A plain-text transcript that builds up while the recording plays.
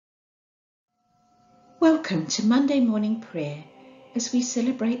Welcome to Monday morning prayer as we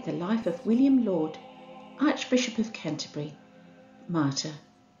celebrate the life of William Laud, Archbishop of Canterbury, martyr.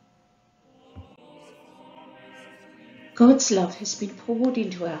 God's love has been poured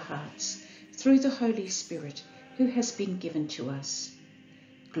into our hearts through the Holy Spirit who has been given to us.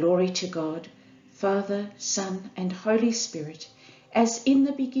 Glory to God, Father, Son and Holy Spirit, as in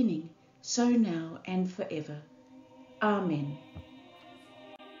the beginning, so now and forever. Amen.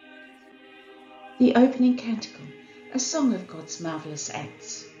 The opening canticle, a song of God's marvellous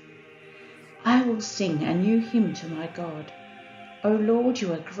acts. I will sing a new hymn to my God. O Lord,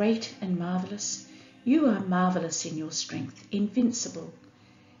 you are great and marvellous. You are marvellous in your strength, invincible.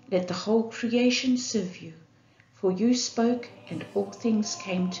 Let the whole creation serve you, for you spoke and all things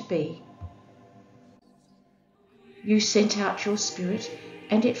came to be. You sent out your Spirit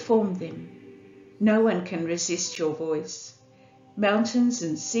and it formed them. No one can resist your voice. Mountains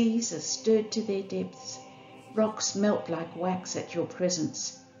and seas are stirred to their depths. Rocks melt like wax at your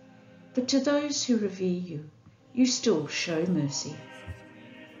presence. But to those who revere you, you still show mercy.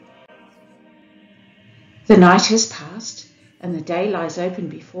 The night has passed and the day lies open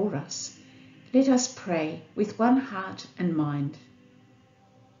before us. Let us pray with one heart and mind.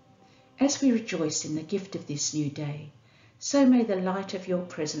 As we rejoice in the gift of this new day, so may the light of your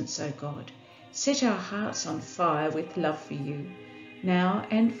presence, O God, set our hearts on fire with love for you, now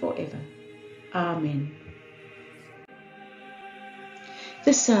and forever. Amen.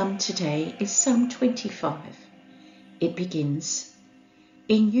 The psalm today is Psalm 25. It begins,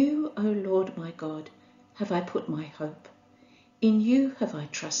 In you, O Lord my God, have I put my hope. In you have I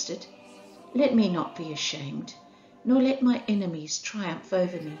trusted. Let me not be ashamed, nor let my enemies triumph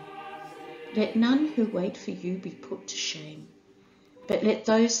over me. Let none who wait for you be put to shame, but let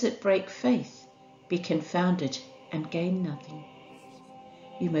those that break faith be confounded and gain nothing.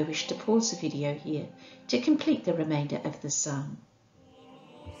 You may wish to pause the video here to complete the remainder of the psalm.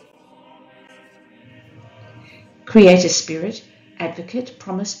 Creator Spirit, Advocate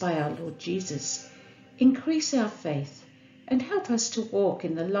promised by our Lord Jesus, increase our faith and help us to walk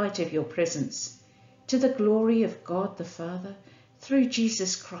in the light of your presence, to the glory of God the Father, through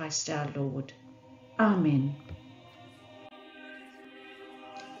Jesus Christ our Lord. Amen.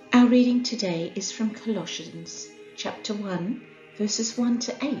 Our reading today is from Colossians chapter 1, verses 1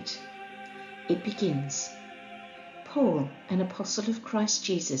 to 8. It begins, Paul, an apostle of Christ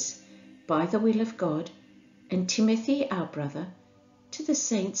Jesus, by the will of God, and Timothy, our brother, to the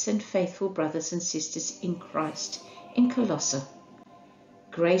saints and faithful brothers and sisters in Christ in Colossae.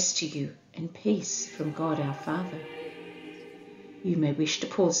 Grace to you and peace from God our Father. You may wish to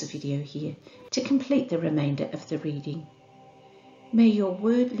pause the video here to complete the remainder of the reading. May your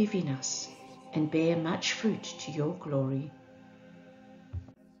word live in us and bear much fruit to your glory.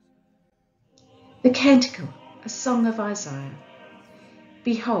 The Canticle, a song of Isaiah.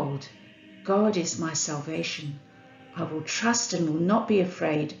 Behold, God is my salvation. I will trust and will not be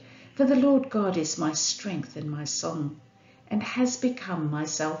afraid, for the Lord God is my strength and my song, and has become my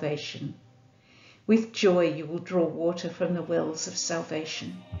salvation. With joy you will draw water from the wells of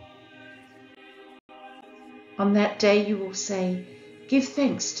salvation. On that day you will say, Give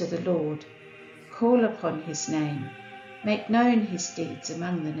thanks to the Lord, call upon his name, make known his deeds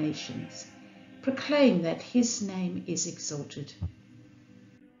among the nations, proclaim that his name is exalted.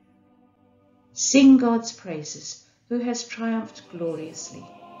 Sing God's praises, who has triumphed gloriously.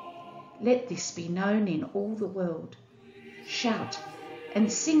 Let this be known in all the world. Shout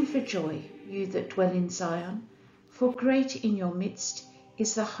and sing for joy, you that dwell in Zion, for great in your midst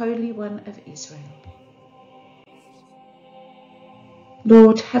is the Holy One of Israel.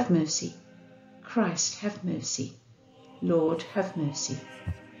 Lord, have mercy. Christ, have mercy. Lord, have mercy.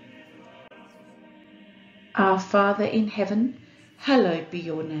 Our Father in heaven, hallowed be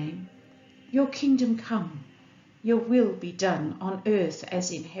your name. Your kingdom come, your will be done on earth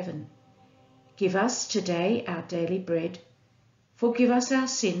as in heaven. Give us today our daily bread. Forgive us our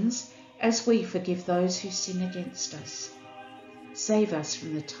sins as we forgive those who sin against us. Save us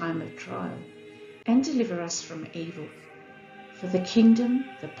from the time of trial and deliver us from evil. For the kingdom,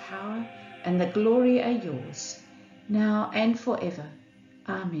 the power, and the glory are yours, now and forever.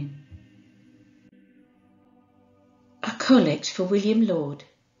 Amen. A collect for William Laud.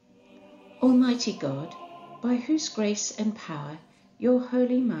 Almighty God, by whose grace and power your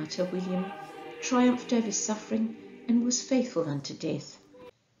holy martyr William triumphed over suffering and was faithful unto death,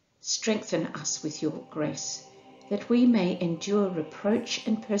 strengthen us with your grace, that we may endure reproach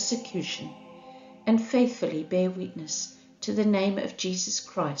and persecution, and faithfully bear witness to the name of Jesus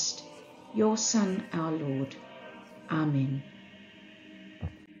Christ, your Son, our Lord. Amen.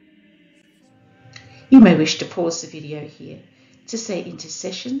 You may wish to pause the video here to say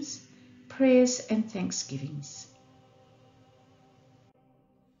intercessions, prayers and thanksgivings.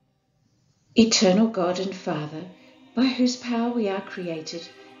 Eternal God and Father, by whose power we are created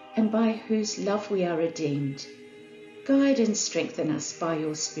and by whose love we are redeemed, guide and strengthen us by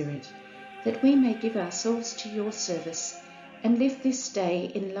your Spirit, that we may give ourselves to your service and live this day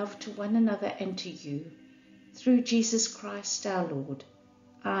in love to one another and to you, through Jesus Christ our Lord.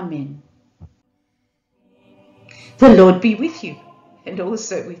 Amen. The Lord be with you, and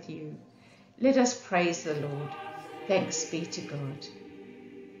also with you. Let us praise the Lord. Thanks be to God.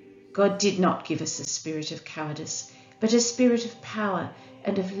 God did not give us a spirit of cowardice, but a spirit of power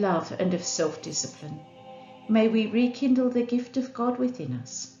and of love and of self-discipline. May we rekindle the gift of God within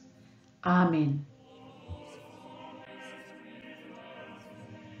us. Amen.